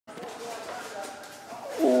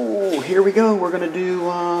here we go. We're going to do,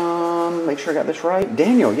 make sure I got this right.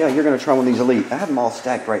 Daniel, yeah, you're going to try one of these Elite. I have them all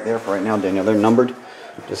stacked right there for right now, Daniel. They're numbered.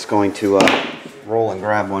 Just going to roll and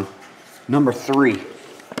grab one. Number 3.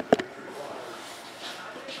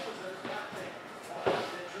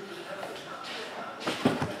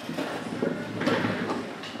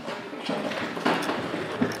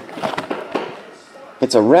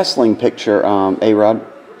 It's a wrestling picture, A-Rod.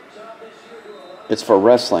 It's for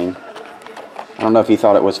wrestling. I don't know if he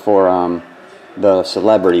thought it was for the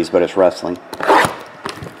celebrities, but it's wrestling.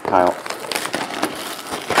 Kyle.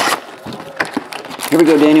 Here we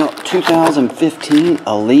go, Daniel. 2015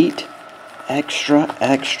 Elite Extra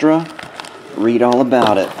Extra. Read all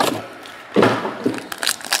about it. I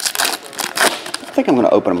think I'm going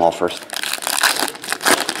to open them all first.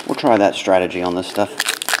 We'll try that strategy on this stuff.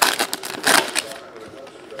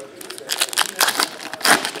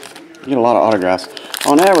 You get a lot of autographs.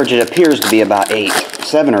 On average, it appears to be about 8,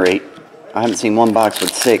 7 or 8. I haven't seen one box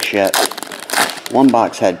with 6 yet. One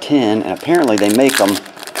box had 10, and apparently they make them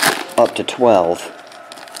up to 12.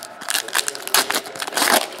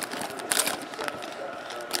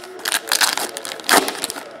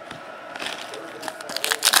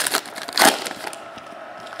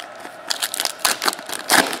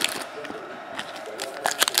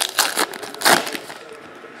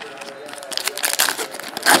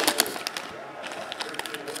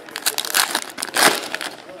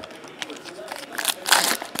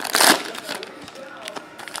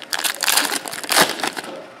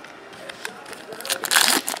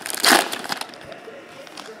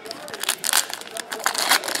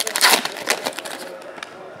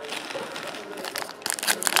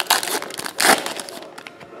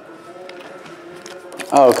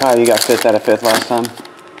 Oh, Kyle, you got 5th out of 5th last time.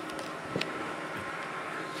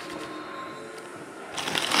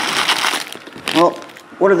 Well,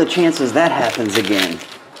 what are the chances that happens again?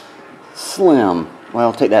 Slim.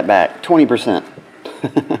 Well, take that back. 20%.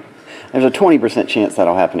 There's a 20% chance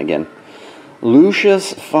that'll happen again.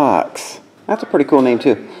 Lucius Fox. That's a pretty cool name,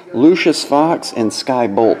 too. Lucius Fox and Sky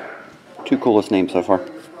Bolt. 2 coolest names so far.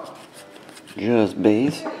 Just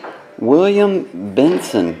base. William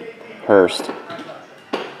Benson Hurst.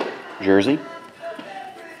 Jersey.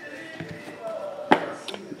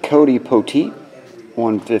 Cody Poteet,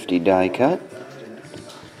 150 die cut.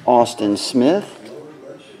 Austin Smith,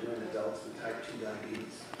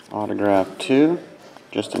 autograph 2,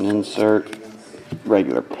 just an insert,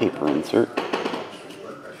 regular paper insert.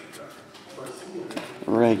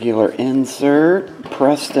 Regular insert,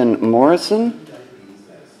 Preston Morrison.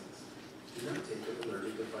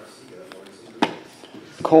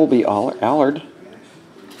 Colby Allard.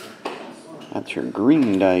 That's your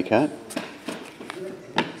green die cut.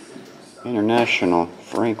 International,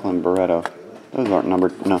 Franklin Barreto. Those aren't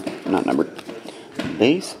numbered. No, not numbered.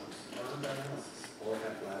 Base.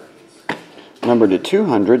 Number to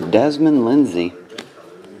 200, Desmond Lindsay.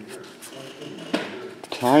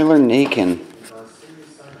 Tyler Nakin.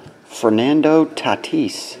 Fernando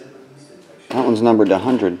Tatis. That one's numbered to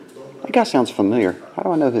 100. That guy sounds familiar. How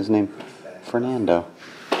do I know his name? Fernando.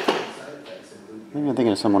 Maybe I'm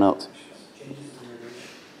thinking of someone else.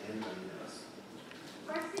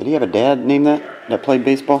 Did he have a dad named that played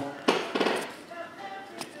baseball?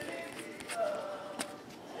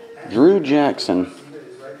 Drew Jackson.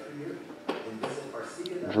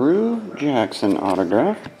 Drew Jackson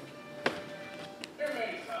autograph.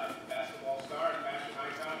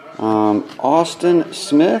 Austin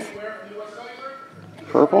Smith.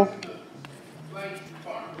 Purple.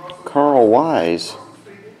 Carl Wise.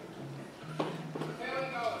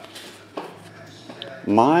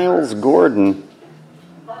 Miles Gordon.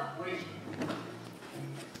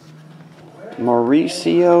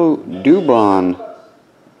 Mauricio Dubon.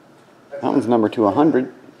 That one's number to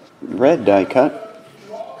 100. Red die cut.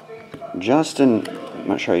 Justin, I'm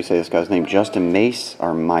not sure how you say this guy's name. Justin Mace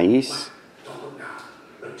or Mace.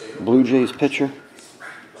 Blue Jays pitcher.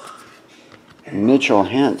 Mitchell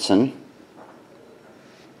Hansen.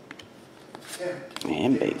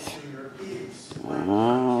 And base.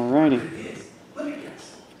 Alrighty.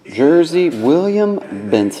 Jersey, William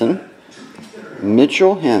Benson.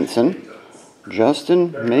 Mitchell Hansen.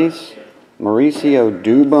 Justin Mace, Mauricio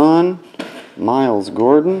Dubon, Miles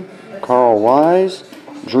Gordon, Carl Wise,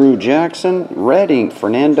 Drew Jackson, red ink,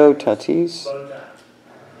 Fernando Tatis.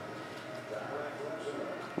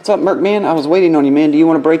 What's up, Merc Man? I was waiting on you, man. Do you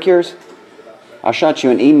want to break yours? I shot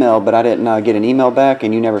you an email, but I didn't get an email back,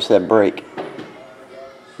 and you never said break.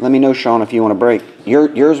 Let me know, Sean, if you want to break.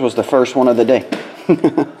 Yours was the first one of the day.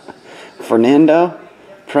 Fernando,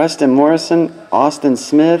 Preston Morrison, Austin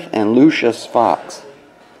Smith, and Lucius Fox.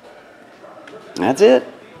 That's it.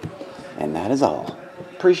 And that is all.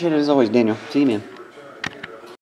 Appreciate it as always, Daniel. See you, man.